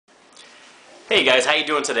Hey guys, how you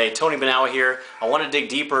doing today? Tony Benawa here. I want to dig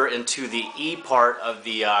deeper into the E part of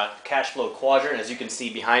the cash flow quadrant, as you can see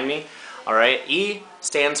behind me. All right, E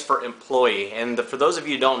stands for employee, and for those of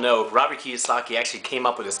you who don't know, Robert Kiyosaki actually came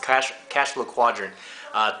up with this cash flow quadrant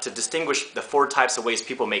to distinguish the four types of ways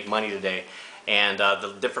people make money today, and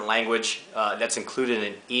the different language that's included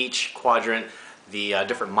in each quadrant, the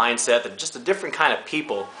different mindset, just a different kind of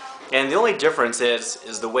people. And the only difference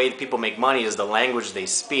is the way people make money is the language they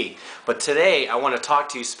speak. But today I want to talk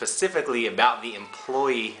to you specifically about the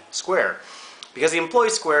employee square. Because the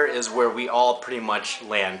employee square is where we all pretty much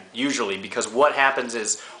land, usually. Because what happens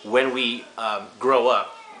is when we grow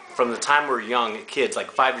up, from the time we're young kids, like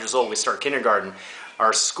 5 years old, we start kindergarten,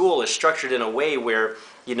 our school is structured in a way where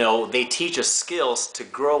they teach us skills to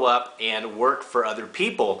grow up and work for other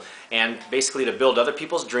people, and basically to build other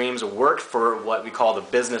people's dreams, work for what we call the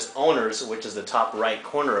business owners, which is the top right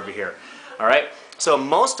corner over here. All right, so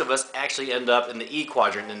most of us actually end up in the E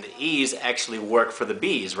quadrant, and the E's actually work for the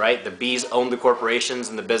B's, right? The B's own the corporations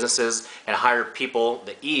and the businesses and hire people,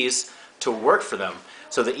 the E's, to work for them.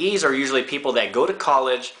 So the E's are usually people that go to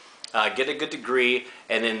college, get a good degree,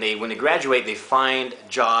 and then when they graduate, they find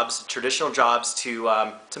jobs, traditional jobs,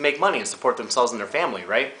 to make money and support themselves and their family,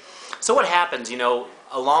 right? So what happens,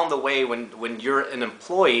 along the way when you're an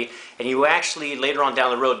employee and you actually later on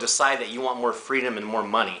down the road decide that you want more freedom and more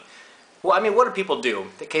money? Well, I mean, what do people do?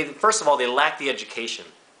 Okay, first of all, they lack the education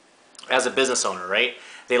as a business owner, right?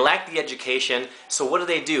 They lack the education, so what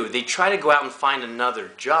do? They try to go out and find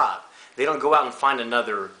another job. They don't go out and find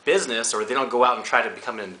another business, or they don't go out and try to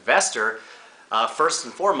become an investor, first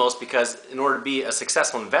and foremost, because in order to be a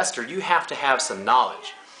successful investor, you have to have some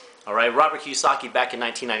knowledge. All right, Robert Kiyosaki back in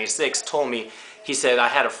 1996 told me, he said, I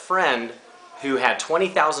had a friend who had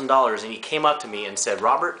 $20,000, and he came up to me and said,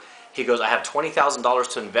 Robert, he goes, I have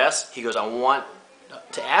 $20,000 to invest. He goes, I want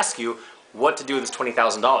to ask you what to do with this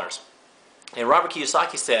 $20,000. And Robert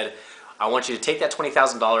Kiyosaki said, I want you to take that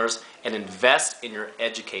 $20,000 and invest in your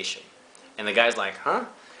education. And the guy's like, huh?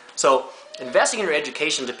 So investing in your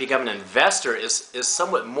education to become an investor is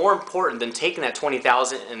somewhat more important than taking that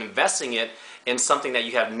 $20,000 and investing it in something that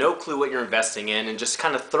you have no clue what you're investing in, and just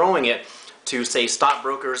kind of throwing it to, say,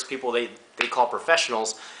 stockbrokers, people they call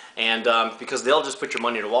professionals, and because they'll just put your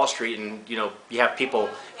money to Wall Street, and you have people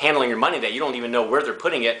handling your money that you don't even know where they're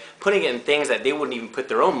putting it in things that they wouldn't even put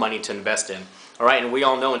their own money to invest in. All right, and we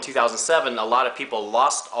all know in 2007 a lot of people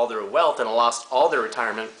lost all their wealth and lost all their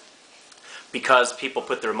retirement because people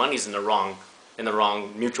put their monies in the wrong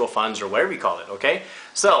mutual funds, or whatever you call it. Okay,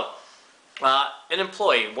 so an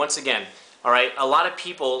employee, once again, all right, a lot of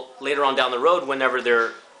people later on down the road, whenever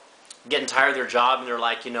they're getting tired of their job and they're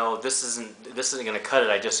like, this isn't going to cut it.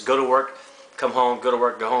 I just go to work, come home, go to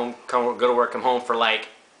work, go home, go to work, come home for like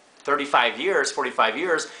 35 years, 45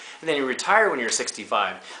 years, and then you retire when you're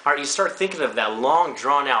 65. All right, you start thinking of that long,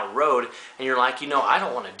 drawn-out road, and you're like, I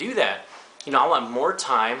don't want to do that. I want more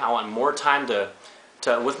time. I want more time to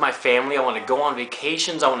with my family. I want to go on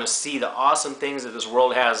vacations. I want to see the awesome things that this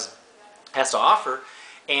world has to offer.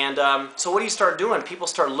 And so what do you start doing? People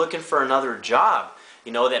start looking for another job,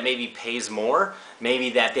 that maybe pays more, maybe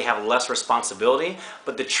that they have less responsibility.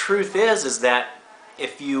 But the truth is that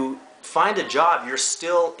if you find a job, you're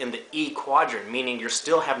still in the E quadrant, meaning you're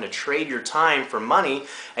still having to trade your time for money,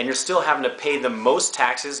 and you're still having to pay the most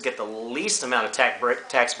taxes, get the least amount of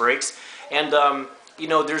tax breaks, and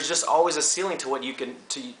there's just always a ceiling to what you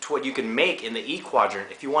can make in the E quadrant.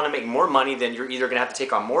 If you want to make more money, then you're either going to have to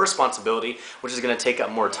take on more responsibility, which is going to take up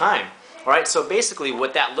more time. All right, so basically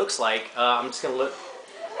what that looks like, I'm just going to look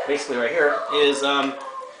basically right here, is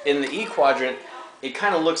in the E quadrant, it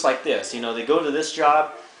kind of looks like this. They go to this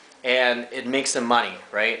job, and it makes them money,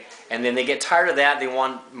 right? And then they get tired of that, they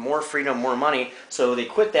want more freedom, more money, so they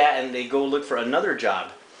quit that and they go look for another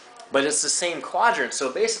job. But it's the same quadrant,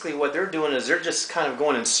 so basically what they're doing is they're just kind of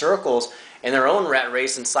going in circles in their own rat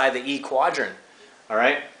race inside the E quadrant, all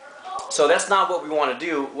right? So that's not what we want to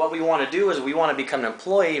do. What we want to do is we want to become an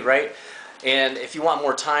employee, right? And if you want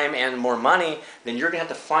more time and more money, then you're going to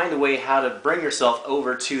have to find a way how to bring yourself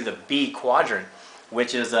over to the B quadrant,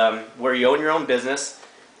 which is where you own your own business,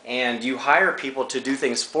 and you hire people to do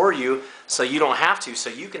things for you so you don't have to, so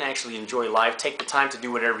you can actually enjoy life, take the time to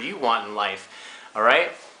do whatever you want in life. All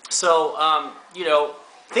right? So,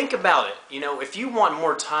 think about it. If you want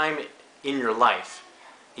more time in your life,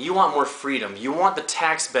 you want more freedom, you want the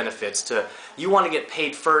tax benefits, you want to get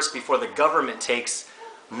paid first before the government takes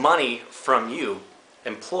money from you,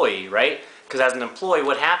 employee, right? Because as an employee,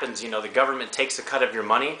 what happens? The government takes a cut of your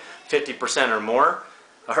money, 50% or more,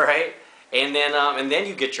 all right? And then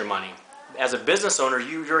you get your money. As a business owner,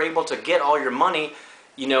 you're able to get all your money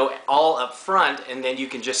you know, all up front, and then you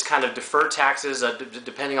can just kind of defer taxes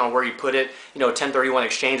depending on where you put it. You know, 1031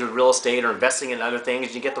 exchange with real estate or investing in other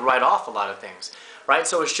things, you get to write off a lot of things, right?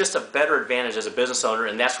 So it's just a better advantage as a business owner,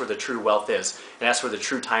 and that's where the true wealth is, and that's where the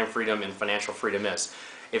true time freedom and financial freedom is.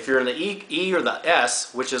 If you're in the E or the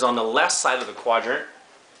S, which is on the left side of the quadrant,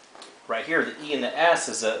 right here, the E and the S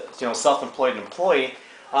is a self-employed employee.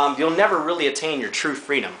 You'll never really attain your true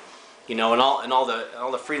freedom, you know, and all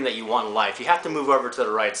the freedom that you want in life. You have to move over to the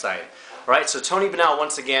right side. All right. So Tony Benal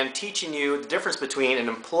once again teaching you the difference between an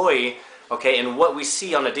employee, okay, and what we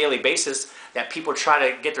see on a daily basis, that people try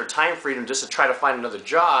to get their time freedom just to try to find another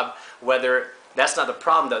job. Whether that's not the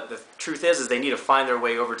problem. The truth is they need to find their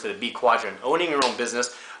way over to the B quadrant, owning your own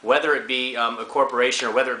business, whether it be a corporation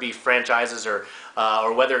or whether it be franchises or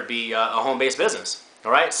whether it be a home-based business.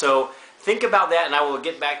 All right, so think about that, and I will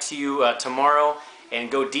get back to you tomorrow and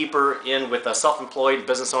go deeper in with self-employed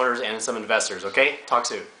business owners and some investors. Okay, talk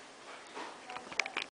soon.